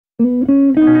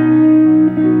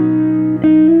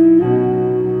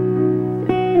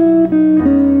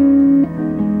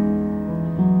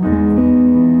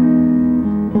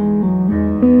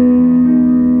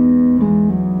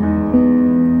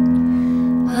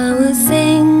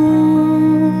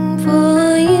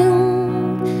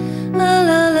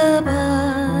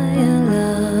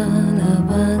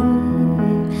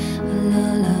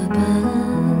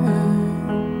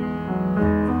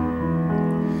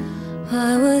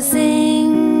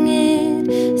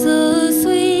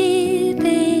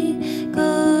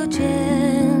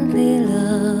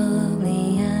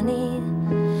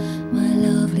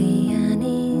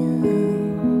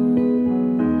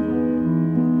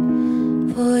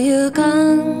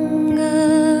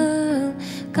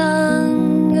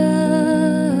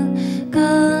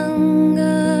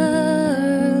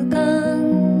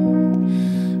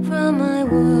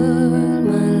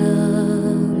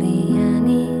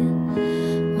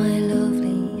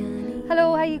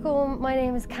My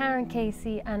name is Karan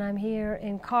and I'm here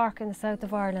in Cork in the south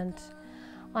of Ireland.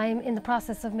 I'm in the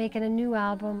process of making a new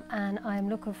album and I'm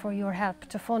looking for your help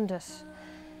to fund it.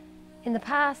 In the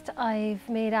past I've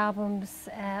made albums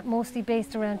mostly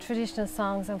based around traditional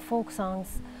songs and folk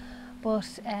songs, but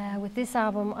with this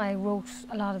album I wrote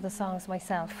a lot of the songs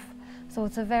myself. So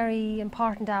it's a very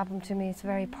important album to me, it's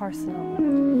very personal.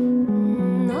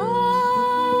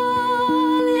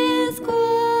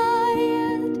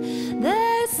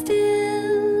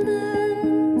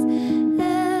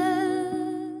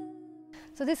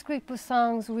 So this group of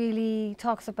songs really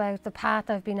talks about the path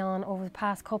I've been on over the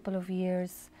past couple of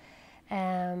years.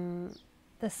 The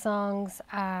songs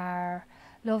are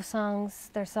love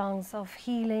songs, they're songs of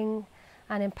healing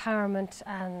and empowerment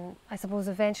and I suppose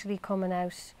eventually coming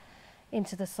out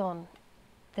into the sun.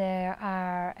 There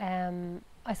are,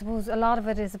 I suppose a lot of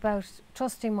it is about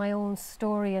trusting my own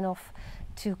story enough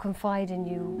to confide in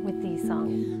you with these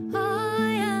songs.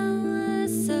 I am a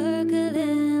circle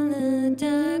in the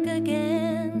dark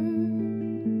again.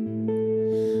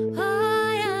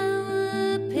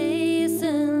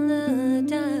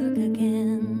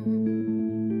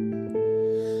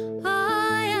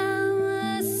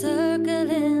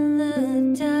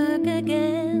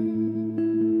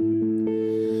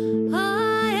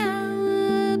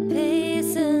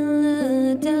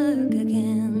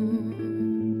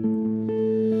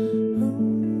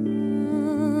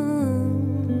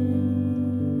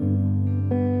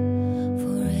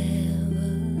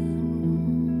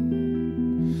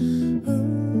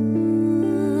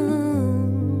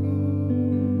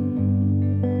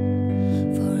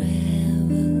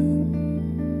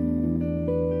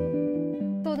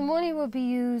 Will be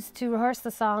used to rehearse the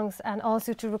songs and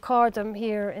also to record them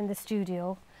here in the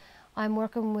studio. I'm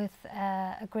working with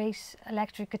a great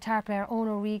electric guitar player, Owen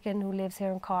O'Regan, who lives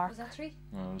here in Cork. Was that three?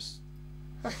 No, I was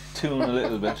tuning a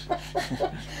little bit.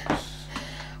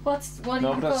 What do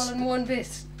you call in one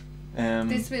bit?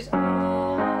 This bit. Is that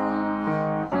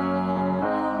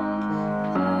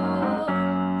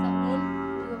one?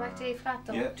 You go back to A flat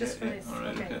though, just for this. All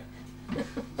right, okay.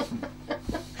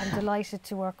 I'm delighted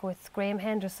to work with Graham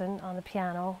Henderson on the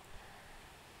piano.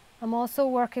 I'm also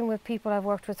working with people I've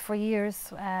worked with for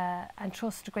years and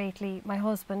trust greatly. My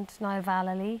husband, Niall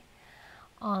Vallely,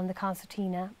 on the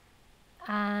concertina.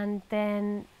 And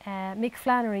then Mick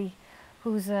Flannery,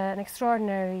 who's an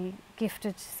extraordinary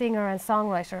gifted singer and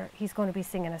songwriter. He's going to be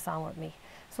singing a song with me.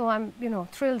 So I'm,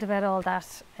 thrilled about all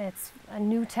that. It's a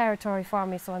new territory for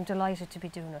me, so I'm delighted to be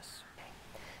doing it.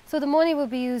 So the money will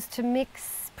be used to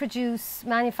mix, produce,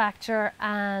 manufacture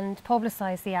and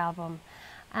publicise the album.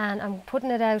 And I'm putting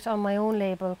it out on my own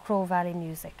label, Crow Valley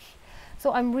Music.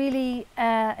 So I'm really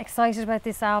excited about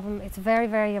this album. It's very,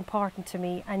 very important to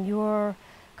me and your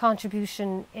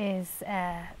contribution is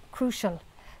crucial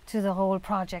to the whole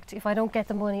project. If I don't get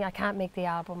the money, I can't make the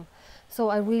album. So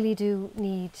I really do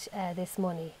need this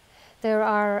money. There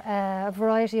are a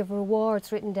variety of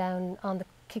rewards written down on the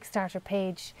Kickstarter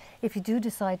page if you do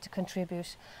decide to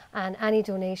contribute, and any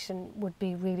donation would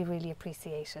be really, really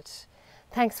appreciated.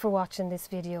 Thanks for watching this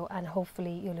video and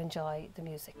hopefully you'll enjoy the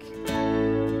music.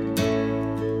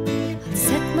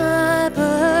 Set my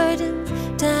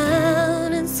burden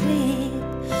down and sleep,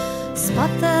 spot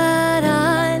the